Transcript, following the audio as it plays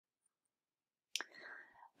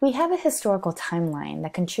We have a historical timeline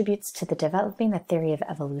that contributes to the developing the theory of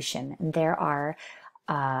evolution, and there are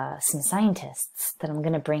some scientists that I'm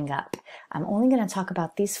going to bring up. I'm only going to talk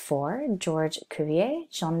about these four: George Cuvier,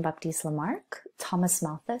 Jean-Baptiste Lamarck, Thomas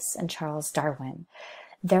Malthus, and Charles Darwin.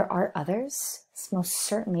 There are others, most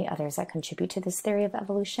certainly others that contribute to this theory of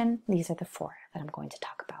evolution. These are the four that I'm going to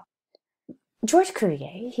talk about. George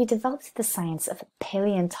Cuvier, he developed the science of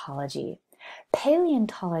paleontology.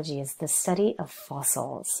 Paleontology is the study of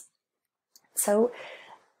fossils. So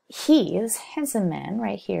this handsome man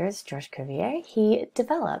right here is George Cuvier. He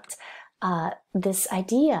developed this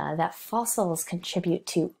idea that fossils contribute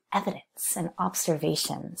to evidence and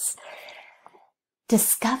observations.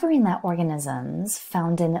 Discovering that organisms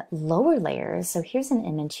found in lower layers, so here's an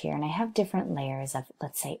image here, and I have different layers of,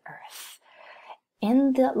 let's say, Earth.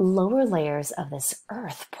 In the lower layers of this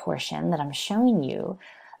Earth portion that I'm showing you,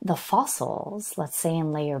 the fossils, let's say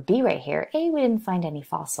in layer B right here, A, we didn't find any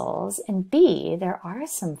fossils, and B, there are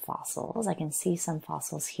some fossils. I can see some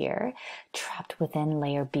fossils here trapped within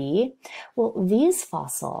layer B. Well, these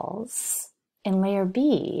fossils in layer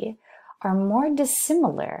B are more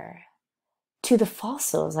dissimilar to the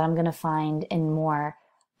fossils that I'm going to find in more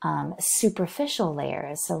superficial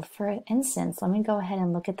layers. So for instance, let me go ahead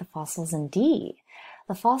and look at the fossils in D.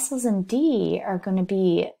 The fossils in D are going to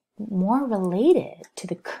be more related to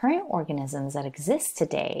the current organisms that exist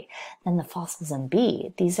today than the fossils in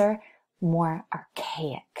B. These are more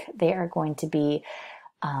archaic. They are going to be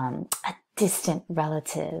a distant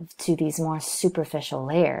relative to these more superficial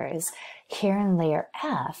layers. Here in layer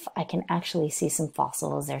F, I can actually see some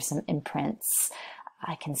fossils. There's some imprints.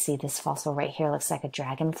 I can see this fossil right here looks like a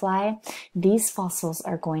dragonfly. These fossils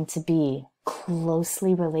are going to be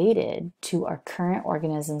closely related to our current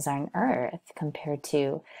organisms on Earth compared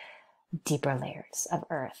to deeper layers of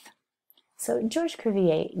Earth. So George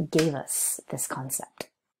Cuvier gave us this concept.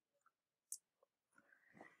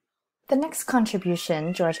 The next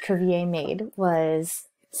contribution George Cuvier made was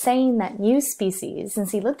saying that new species,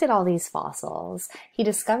 since he looked at all these fossils, he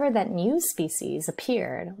discovered that new species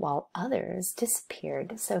appeared while others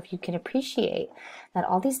disappeared. So if you can appreciate that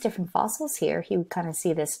all these different fossils here, he would kind of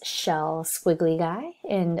see this shell squiggly guy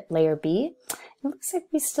in layer B. It looks like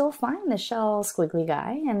we still find the shell squiggly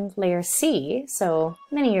guy in layer C, so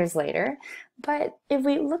many years later. But if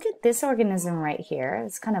we look at this organism right here,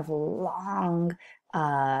 it's kind of long,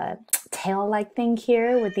 tail-like thing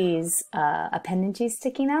here with these appendages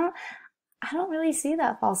sticking out, I don't really see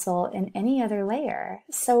that fossil in any other layer.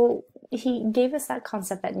 So he gave us that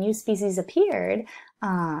concept that new species appeared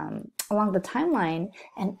along the timeline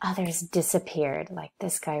and others disappeared, like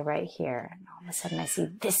this guy right here. And all of a sudden I see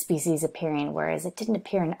this species appearing, whereas it didn't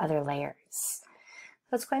appear in other layers.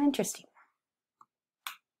 So it's quite interesting.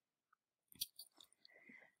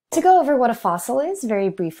 To go over what a fossil is very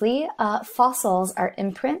briefly, fossils are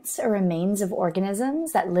imprints or remains of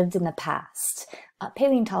organisms that lived in the past.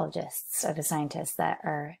 Paleontologists are the scientists that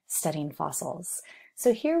are studying fossils.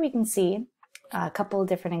 So here we can see a couple of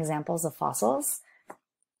different examples of fossils.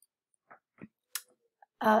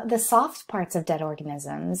 The soft parts of dead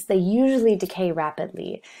organisms, they usually decay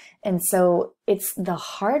rapidly. And so it's the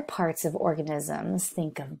hard parts of organisms,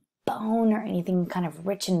 think of bone or anything kind of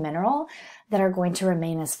rich in mineral, that are going to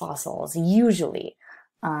remain as fossils, usually.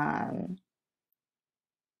 Not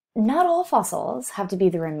all fossils have to be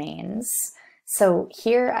the remains. So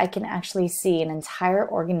here I can actually see an entire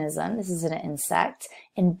organism, this is an insect,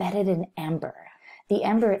 embedded in amber. The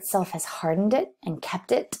amber itself has hardened it and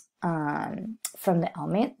kept it from the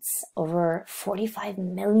elements over 45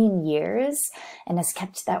 million years and has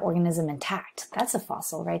kept that organism intact. That's a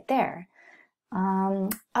fossil right there.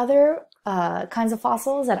 Other kinds of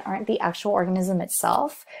fossils that aren't the actual organism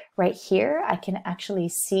itself, right here I can actually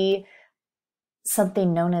see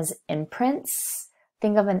something known as imprints.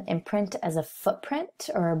 Think of an imprint as a footprint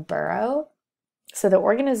or a burrow. So the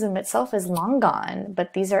organism itself is long gone,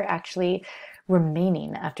 but these are actually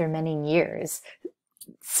remaining after many years,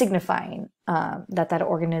 signifying that that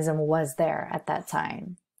organism was there at that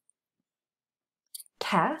time.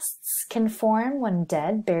 Casts can form when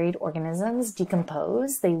dead, buried organisms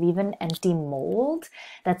decompose. They leave an empty mold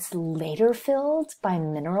that's later filled by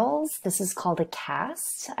minerals. This is called a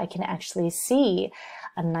cast. I can actually see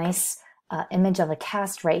a nice image of a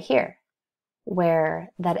cast right here,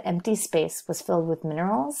 where that empty space was filled with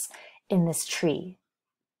minerals in this tree.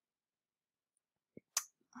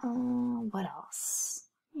 What else?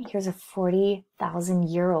 Here's a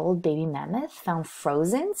 40,000-year-old baby mammoth found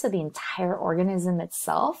frozen, so the entire organism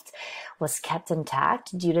itself was kept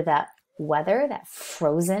intact due to that weather, that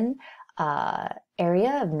frozen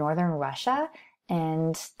area of northern Russia.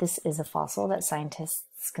 and this is a fossil that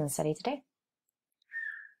scientists can study today.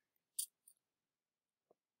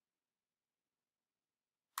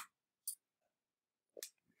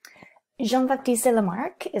 Jean-Baptiste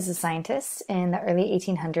Lamarck is a scientist in the early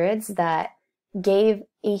 1800s that gave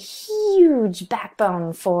a huge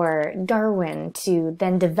backbone for Darwin to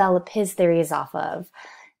then develop his theories off of.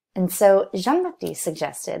 And so Jean-Baptiste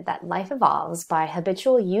suggested that life evolves by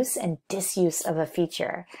habitual use and disuse of a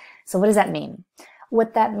feature. So what does that mean?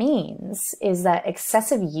 What that means is that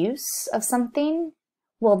excessive use of something,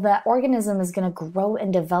 well, that organism is going to grow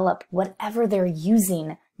and develop whatever they're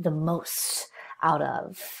using the most out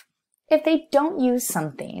of. If they don't use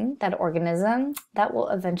something, that organism, that will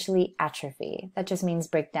eventually atrophy. That just means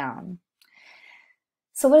break down.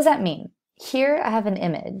 So what does that mean? Here I have an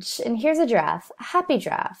image, and here's a giraffe, a happy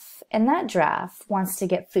giraffe, and that giraffe wants to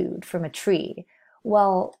get food from a tree.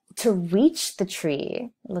 Well, to reach the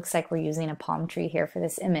tree, it looks like we're using a palm tree here for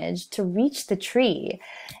this image, to reach the tree,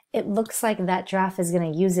 it looks like that giraffe is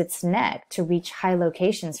going to use its neck to reach high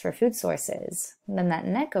locations for food sources. And then that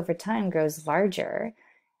neck over time grows larger,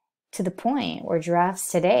 to the point where giraffes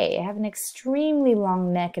today have an extremely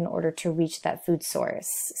long neck in order to reach that food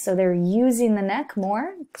source. So they're using the neck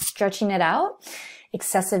more, stretching it out.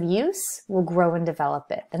 Excessive use will grow and develop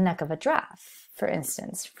it. The neck of a giraffe, for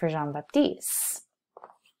instance, for Jean-Baptiste.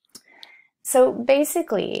 So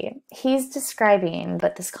basically, he's describing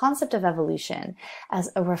this concept of evolution as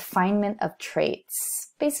a refinement of traits.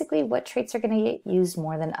 Basically, what traits are going to get used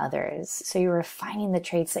more than others. So you're refining the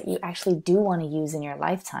traits that you actually do want to use in your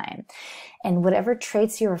lifetime. And whatever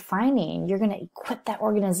traits you're refining, you're going to equip that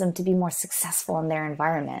organism to be more successful in their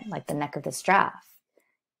environment, like the neck of this giraffe.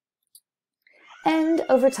 And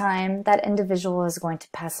over time, that individual is going to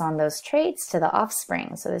pass on those traits to the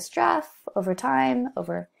offspring. So this giraffe, over time,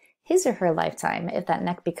 over his or her lifetime, if that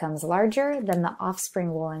neck becomes larger, then the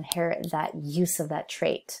offspring will inherit that use of that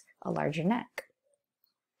trait, a larger neck.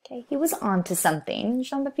 Okay, he was onto something.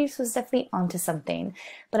 Jean-Baptiste was definitely onto something.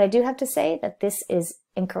 But I do have to say that this is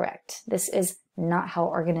incorrect. This is not how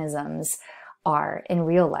organisms are in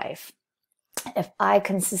real life. If I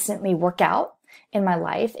consistently work out in my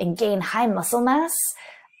life and gain high muscle mass,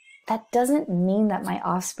 that doesn't mean that my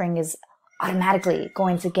offspring is automatically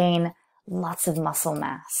going to gain lots of muscle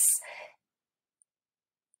mass.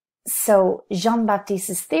 So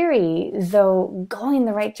Jean-Baptiste's theory, though going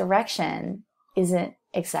the right direction, isn't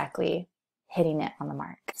exactly hitting it on the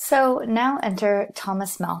mark. So now enter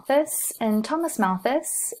Thomas Malthus, and Thomas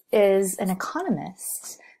Malthus is an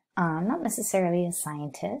economist, not necessarily a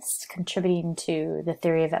scientist, contributing to the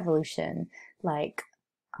theory of evolution like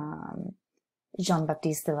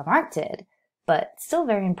Jean-Baptiste de Lamarck did, but still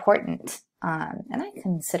very important. And I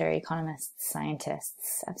consider economists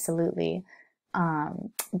scientists, absolutely,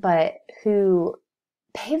 but who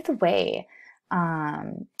paved the way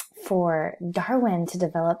for Darwin to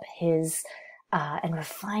develop his and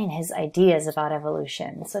refine his ideas about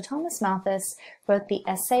evolution. So Thomas Malthus wrote the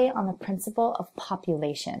essay on the principle of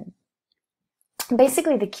population.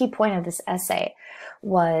 Basically, the key point of this essay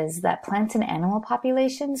was that plant and animal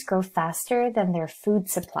populations grow faster than their food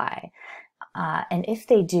supply. And if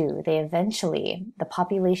they do, the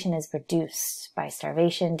population is reduced by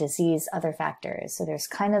starvation, disease, other factors. So there's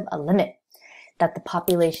kind of a limit that the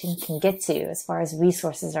population can get to as far as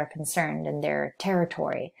resources are concerned in their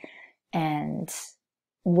territory. And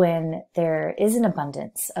when there is an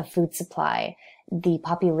abundance of food supply, the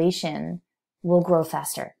population will grow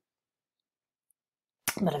faster.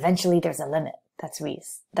 But eventually there's a limit that's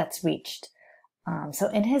reached. So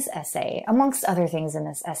in his essay, amongst other things in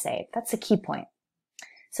this essay, that's a key point.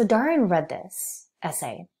 So Darwin read this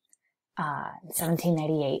essay in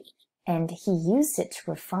 1798, and he used it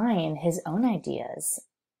to refine his own ideas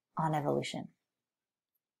on evolution.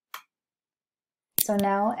 So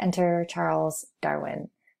now enter Charles Darwin,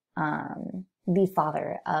 the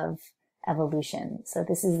father of evolution. So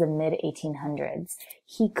this is the mid-1800s.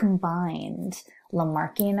 He combined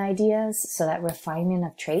Lamarckian ideas, so that refinement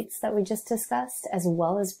of traits that we just discussed, as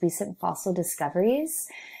well as recent fossil discoveries,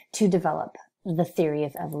 to develop the theory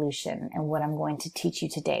of evolution. And what I'm going to teach you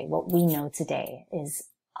today, what we know today, is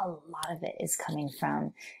a lot of it is coming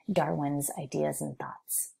from Darwin's ideas and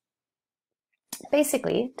thoughts.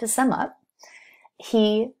 Basically, to sum up,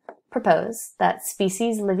 he proposed that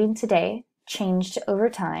species living today changed over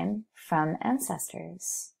time from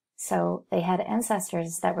ancestors. So they had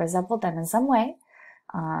ancestors that resembled them in some way,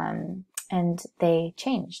 and they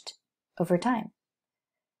changed over time.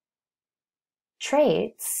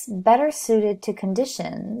 Traits better suited to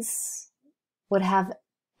conditions would have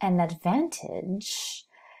an advantage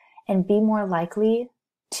and be more likely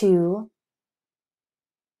to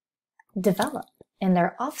develop in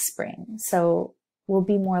their offspring. So will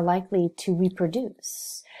be more likely to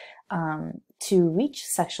reproduce, to reach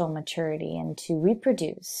sexual maturity and to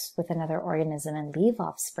reproduce with another organism and leave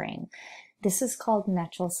offspring. This is called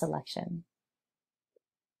natural selection.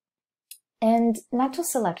 And natural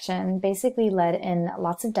selection basically led in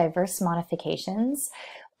lots of diverse modifications.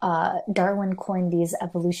 Darwin coined these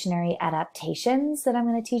evolutionary adaptations that I'm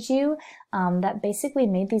going to teach you that basically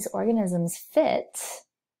made these organisms fit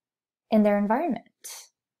in their environment.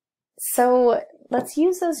 So let's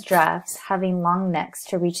use those giraffes having long necks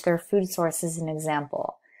to reach their food source as an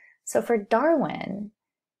example. So for Darwin,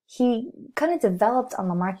 he kind of developed on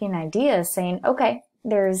Lamarckian ideas saying, okay,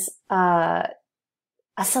 there's a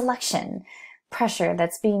selection pressure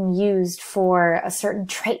that's being used for a certain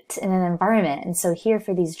trait in an environment. And so here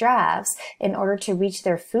for these giraffes, in order to reach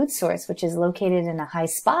their food source, which is located in a high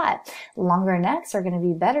spot, longer necks are going to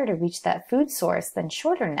be better to reach that food source than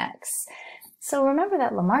shorter necks. So remember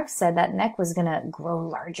that Lamarck said that neck was going to grow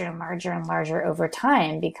larger and larger and larger over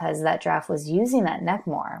time because that giraffe was using that neck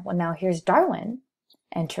more. Well, now here's Darwin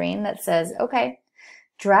entering that says, okay,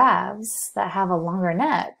 giraffes that have a longer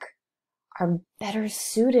neck are better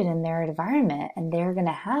suited in their environment and they're going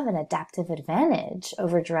to have an adaptive advantage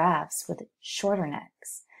over giraffes with shorter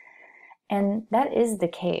necks. And that is the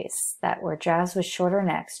case, that where giraffes with shorter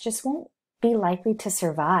necks just won't be likely to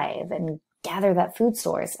survive and gather that food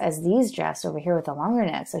source as these giraffes over here with a longer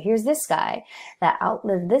neck. So here's this guy that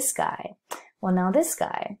outlived this guy. Well, now this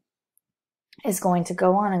guy is going to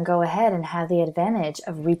go on and go ahead and have the advantage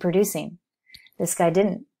of reproducing. This guy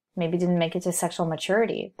didn't. Maybe didn't make it to sexual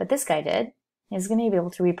maturity, but this guy did. He's going to be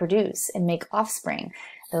able to reproduce and make offspring.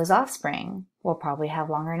 Those offspring will probably have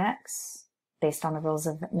longer necks based on the rules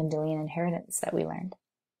of Mendelian inheritance that we learned.